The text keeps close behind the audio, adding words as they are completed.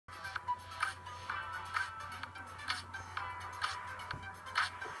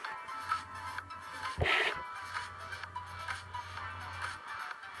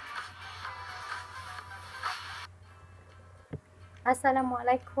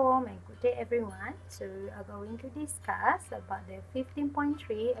Assalamualaikum and good day everyone. So we are going to discuss about the 15.3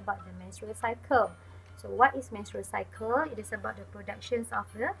 about the menstrual cycle. So what is menstrual cycle? It is about the productions of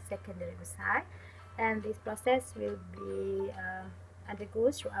the secondary oocyte, and this process will be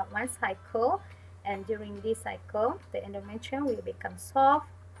undergoes throughout one cycle, and during this cycle the endometrium will become soft,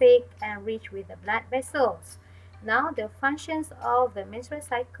 thick and rich with the blood vessels. Now the functions of the menstrual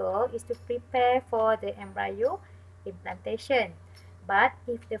cycle is to prepare for the embryo implantation. But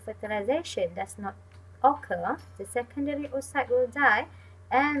if the fertilization does not occur, the secondary oocyte will die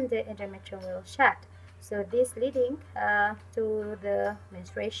and the endometrium will shut. So this leading to the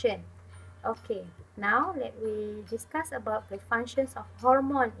menstruation. Okay, now let me discuss about the functions of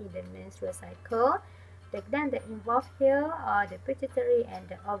hormone in the menstrual cycle. The glands that involved here are the pituitary and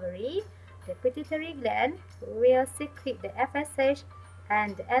the ovary. The pituitary gland will secrete the FSH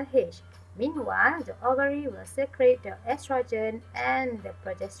and the LH. Meanwhile, the ovary will secrete the estrogen and the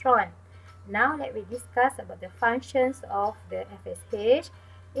progesterone. Now let me discuss about the functions of the FSH.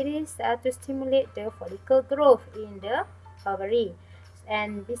 It is to stimulate the follicle growth in the ovary.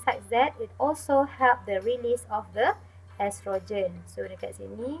 And besides that, it also help the release of the estrogen. So dekat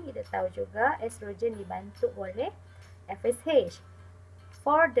sini kita tahu juga estrogen dibantu oleh FSH.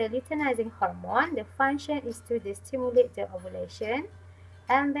 For the luteinizing hormone, the function is to stimulate the ovulation,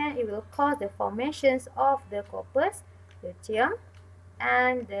 and then it will cause the formations of the corpus luteum,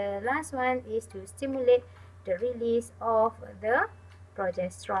 and the last one is to stimulate the release of the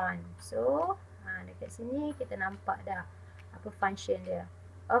progesterone. So dekat sini kita nampak dah apa function dia.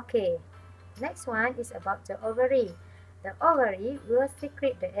 Okay, next one is about the ovary. The ovary will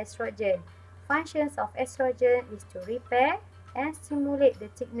secrete the estrogen. Functions of estrogen is to repair and stimulate the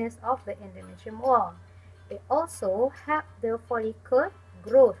thickness of the endometrium wall. It also help the follicle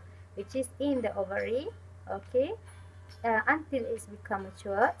growth, which is in the ovary, okay, until it's become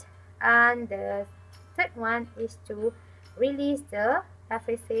matured. And the third one is to release the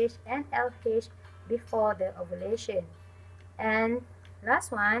FSH and LH before the ovulation. And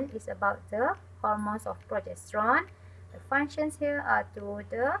last one is about the hormones of progesterone. The functions here are to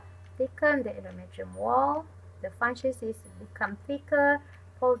thicken the endometrium wall. The functions is become thicker,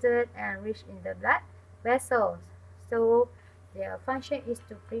 folded and rich in the blood vessels. So their function is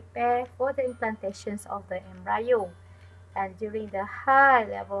to prepare for the implantations of the embryo. And during the high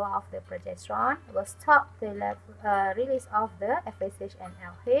level of the progesterone, it will stop the release of the FSH and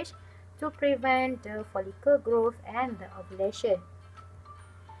LH to prevent the follicle growth and the ovulation.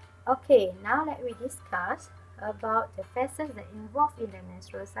 Okay, now let me discuss about the phases that involve in the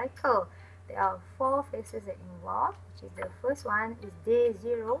menstrual cycle. There are 4 phases that involve, which is the first one is day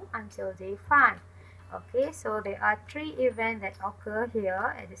 0 until day 5. Okay, so there are 3 events that occur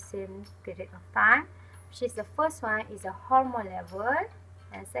here at the same period of time, which is the first one is the hormone level,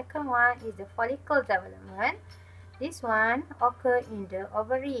 and second one is the follicle development. This one occur in the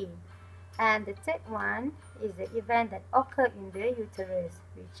ovary, and the third one is the event that occur in the uterus,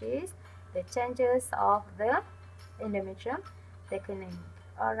 which is the changes of the endometrium thickening.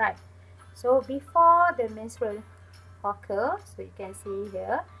 Alright. So before the menstrual occurs, so you can see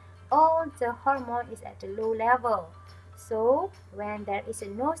here, all the hormone is at the low level. So when there is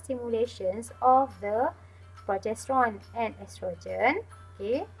no stimulations of the progesterone and estrogen,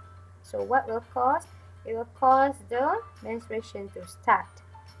 okay, so what will cause? It will cause the menstruation to start.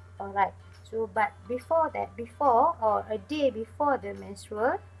 Alright. So but before that, before or a day before the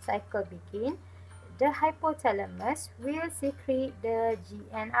menstrual cycle begin, the hypothalamus will secrete the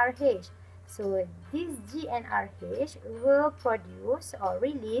GnRH. So this GnRH will produce or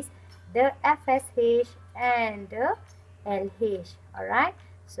release the FSH and the LH. Alright,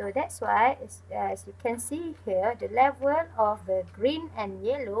 so that's why as you can see here, the level of the green and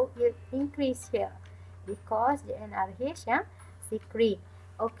yellow will increase here because the GnRH secrete.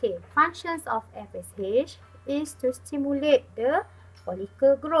 Okay, functions of FSH is to stimulate the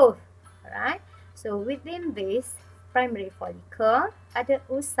follicle growth. Alright, so within this primary follicle ada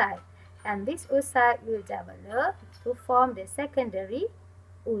oocyte, and this oocyte will develop to form the secondary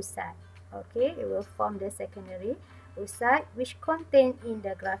oocyte. Okay, it will form the secondary oocyte which contain in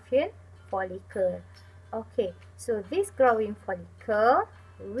the Graafian follicle. Okay, so this growing follicle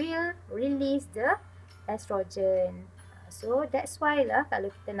will release the estrogen. So that's why lah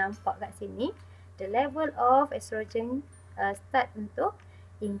kalau kita nampak kat sini, the level of estrogen start untuk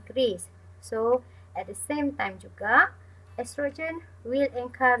increase. So at the same time juga, estrogen will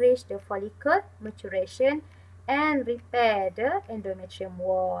encourage the follicle maturation and repair the endometrium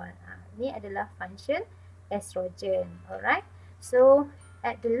wall. Ini adalah function estrogen. Alright. So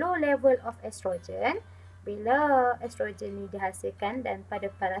at the low level of estrogen, bila estrogen ni dihasilkan dan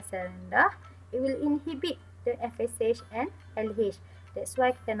pada parasel rendah, it will inhibit the FSH and LH. That's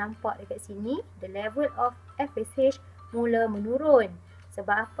why kita nampak dekat sini, the level of FSH mula menurun.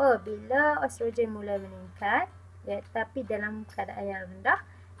 Sebab apa? Bila estrogen mula meningkat, tapi dalam keadaan yang rendah,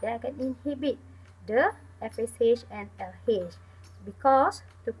 dia akan inhibit the FSH and LH. Because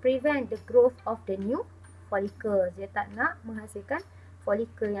to prevent the growth of the new follicle. Dia tak nak menghasilkan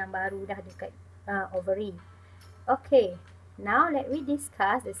follicle yang baru dah dekat ovary. Okay, now let we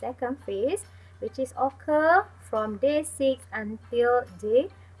discuss the second phase, which is occur from day 6 until day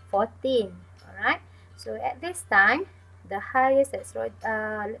 14. Alright, so at this time, the highest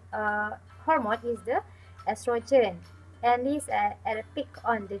hormone is the estrogen, and is at a peak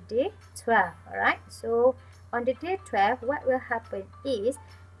on the day 12. Alright, so on the day 12, what will happen is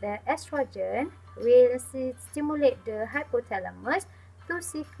the estrogen will stimulate the hypothalamus to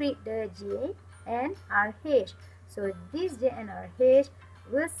secrete the G and RH. So this G and RH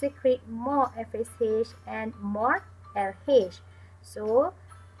will secrete more FSH and more LH. So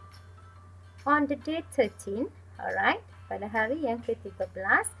on the day 13, alright, pada hari yang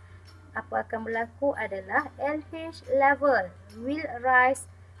ke-13, apa akan berlaku adalah LH level will rise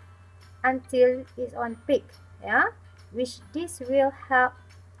until it's on peak, which this will help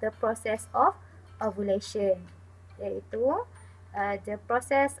the process of ovulation, iaitu the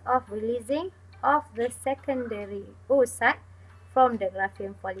process of releasing of the secondary oocyte from the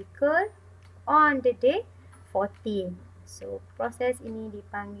Graafian follicle on the day 14. So proses ini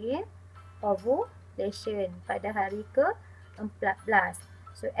dipanggil ovulation pada hari ke-14.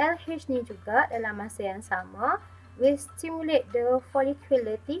 So LH ni juga dalam masa yang sama will stimulate the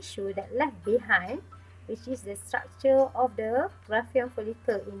follicular tissue that left behind, which is the structure of the Graafian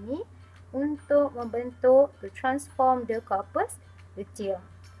follicle ini, untuk membentuk, to transform the corpus luteum.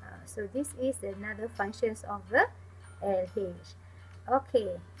 So this is another functions of the LH.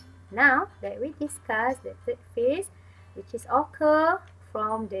 Okay, now that we discuss the third phase, which is occur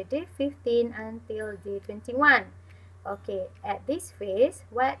from the day 15 until day 21. Okay, at this phase,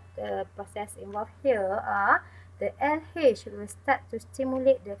 what the process involved here are the LH will start to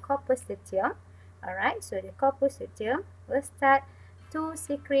stimulate the corpus luteum. Alright, so the corpus luteum will start to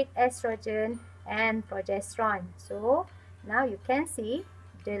secrete estrogen and progesterone. So now you can see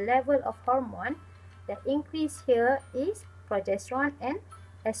the level of hormone that increase here is progesterone and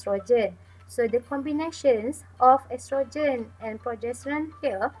estrogen. So the combinations of estrogen and progesterone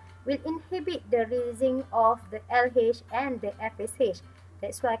here will inhibit the releasing of the LH and the FSH.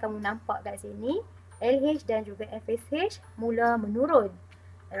 That's why kamu nampak kat sini LH dan juga FSH mula menurun.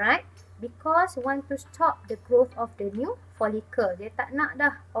 Alright, because want to stop the growth of the new follicle. Dia tak nak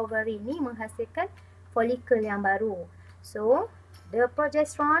dah ovary ni menghasilkan follicle yang baru. So the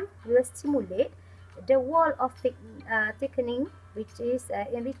progesterone will stimulate the wall of thickening, which is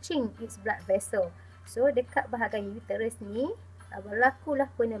enriching its blood vessel. So dekat bahagian uterus ni berlakulah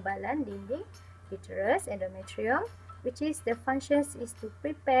penebalan dinding uterus, endometrium, which is the functions is to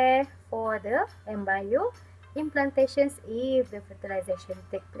prepare for the embryo implantations if the fertilization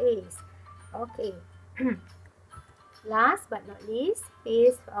take place. Okay. Last but not least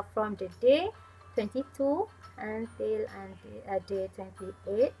is from the day 22 until day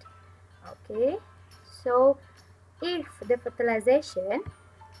 28. Okay, so if the fertilization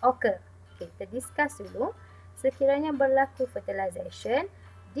occur, okay, kita discuss dulu. Sekiranya berlaku fertilization,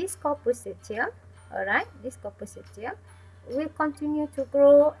 this corpus luteum, alright, this corpus luteum will continue to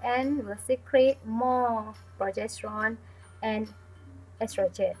grow and will secrete more progesterone and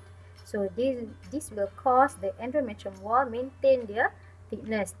estrogen. So this will cause the endometrium wall maintain their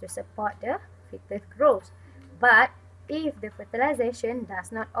thickness to support the fetus growth. But if the fertilization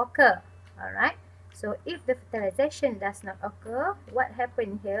does not occur, alright, so if the fertilization does not occur, what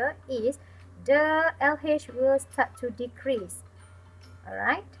happen here is the LH will start to decrease,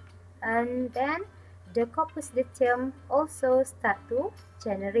 alright, and then the corpus luteum also start to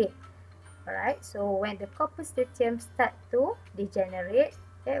generate. Alright, so when the corpus luteum start to degenerate,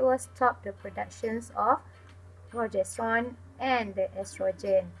 it will stop the productions of progesterone and the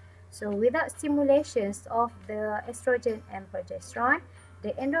estrogen. So without stimulations of the estrogen and progesterone,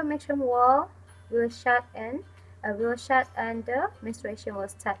 the endometrium wall will shut and the menstruation will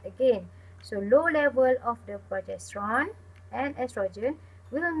start again. So low level of the progesterone and estrogen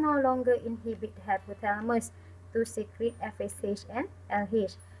will no longer inhibit the hypothalamus to secrete FSH and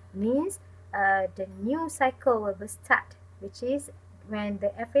LH. Means the new cycle will start, which is when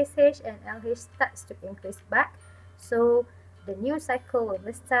the FSH and LH starts to increase back. So the new cycle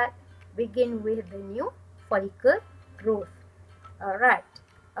will start, begin with the new follicle growth. Alright,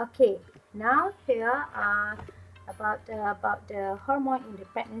 okay. Now here about the hormone in the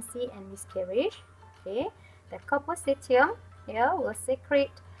pregnancy and miscarriage. Okay, the corpus luteum here will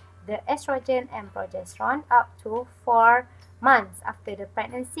secrete the estrogen and progesterone up to 4 months after the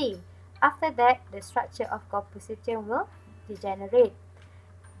pregnancy. After that, the structure of corpus luteum will degenerate.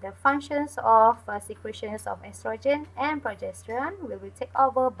 The functions of secretions of estrogen and progesterone will be taken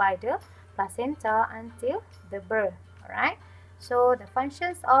over by the placenta until the birth. Alright. So the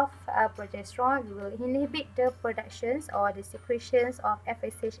functions of progesterone will inhibit the productions or the secretions of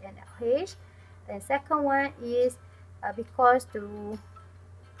FSH and LH. The second one is because to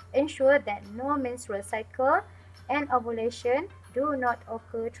ensure that no menstrual cycle and ovulation do not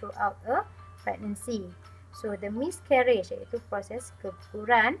occur throughout a pregnancy. So the miscarriage iaitu proses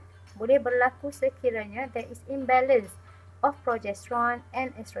keguguran boleh berlaku sekiranya there is imbalance of progesterone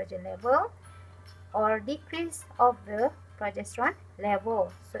and estrogen level or decrease of the progesterone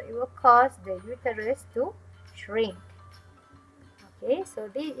level. So it will cause the uterus to shrink. Okay,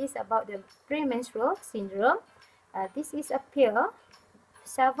 so this is about the premenstrual syndrome. This is appear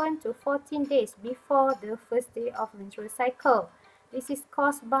 7 to 14 days before the first day of menstrual cycle. This is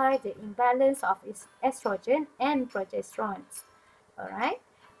caused by the imbalance of estrogen and progesterone. Alright,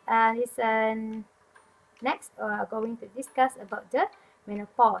 and next going to discuss about the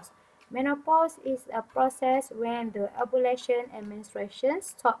menopause. Menopause is a process when the ovulation and menstruation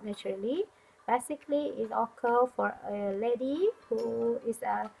stop naturally. Basically, it occurs for a lady who is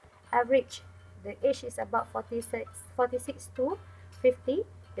average. The age is about 46 to 50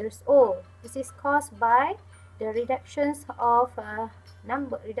 years old. This is caused by the reduction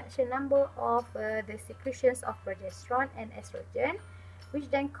number of the secretions of progesterone and estrogen, which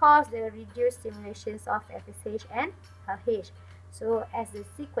then cause the reduced stimulations of FSH and LH. So as the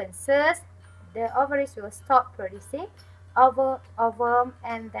sequences, the ovaries will stop producing ovum,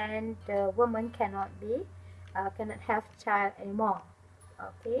 and then the woman cannot have child anymore.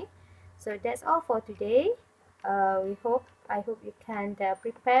 Okay, so that's all for today. I hope you can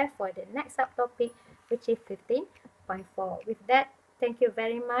prepare for the next subtopic, which is 15.4. With that, thank you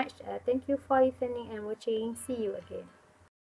very much. Thank you for listening and watching. See you again.